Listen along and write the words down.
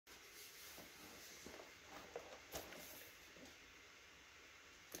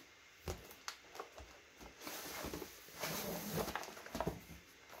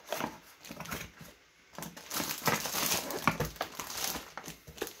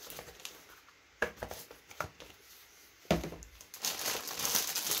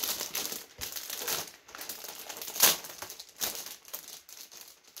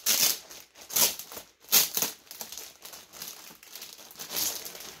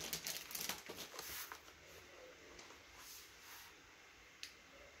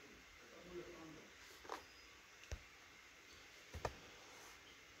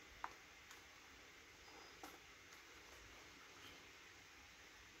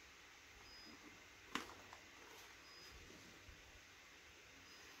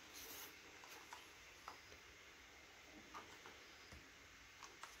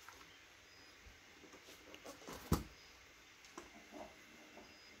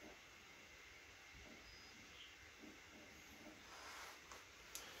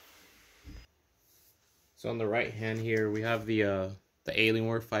So on the right hand here, we have the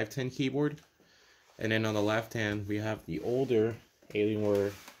Alienware 510 keyboard. And then on the left hand, we have the older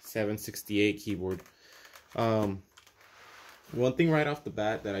Alienware 768 keyboard. One thing right off the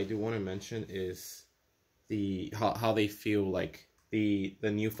bat that I do want to mention is how they feel. Like the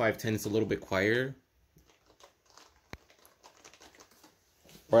new 510 is a little bit quieter,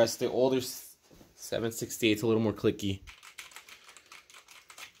 whereas the older 768 is a little more clicky.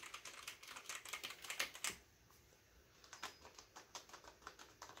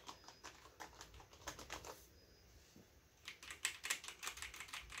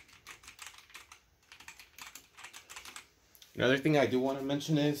 Another thing I do want to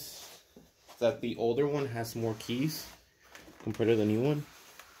mention is that the older one has more keys compared to the new one.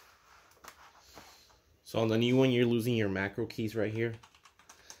 So on the new one, you're losing your macro keys right here.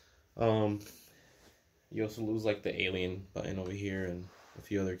 You also lose like the alien button over here and a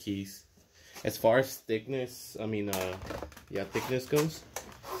few other keys. As far as thickness, thickness goes,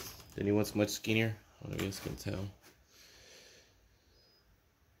 the new one's much skinnier. I don't know if you guys can tell.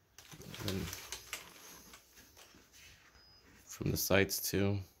 And from the sides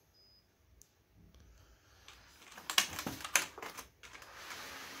too.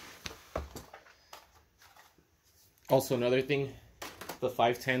 Also, another thing, the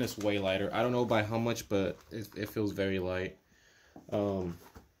 510 is way lighter. I don't know by how much, but it feels very light. One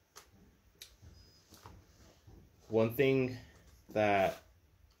thing that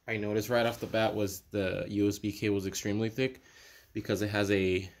I noticed right off the bat was the USB cable is extremely thick, because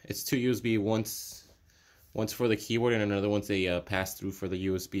it's two USB, one's for the keyboard and another one's a pass-through for the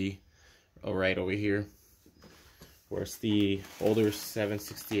USB right over here. Whereas the older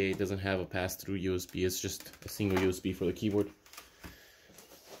 768 doesn't have a pass-through USB, it's just a single USB for the keyboard.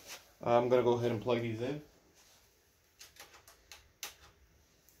 I'm gonna go ahead and plug these in.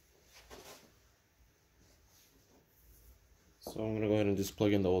 So I'm gonna go ahead and just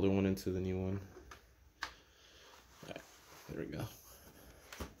plug in the older one into the new one. Alright, there we go.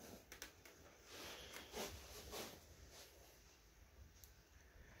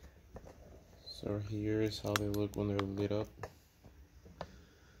 So here's how they look when they're lit up.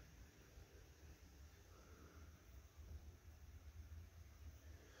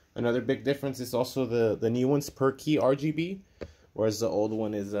 Another big difference is also the new one's per key RGB, whereas the old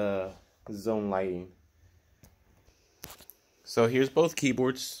one is zone lighting. So here's both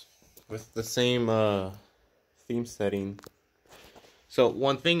keyboards with the same theme setting. So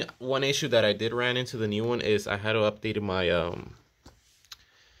one issue that I did ran into the new one is I had to update my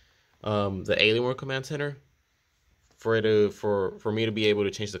the Alienware command center for me to be able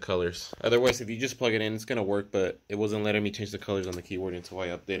to change the colors. Otherwise, if you just plug it in, it's gonna work, but it wasn't letting me change the colors on the keyboard until I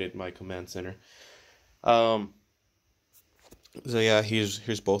updated my command center. So yeah,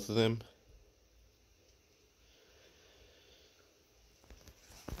 here's both of them.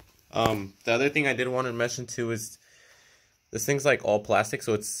 The other thing I did want to mention too is this thing's like all plastic,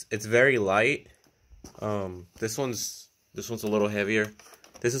 so it's very light. This one's a little heavier.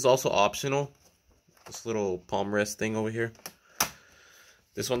 This is also optional. This little palm rest thing over here.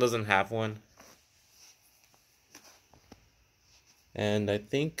 This one doesn't have one. And I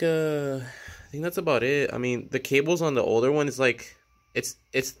think that's about it. I mean, the cables on the older one is like it's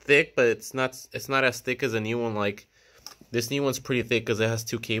thick, but it's not as thick as a new one. Like this new one's pretty thick because it has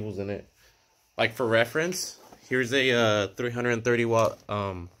two cables in it. Like for reference, here's a 330 watt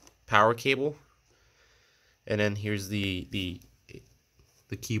power cable, and then here's the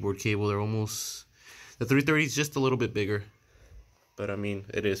keyboard cable. They're almost, the 330 is just a little bit bigger, but I mean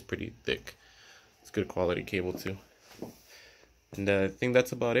it is pretty thick. It's good quality cable too. And I think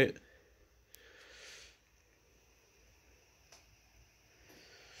that's about it.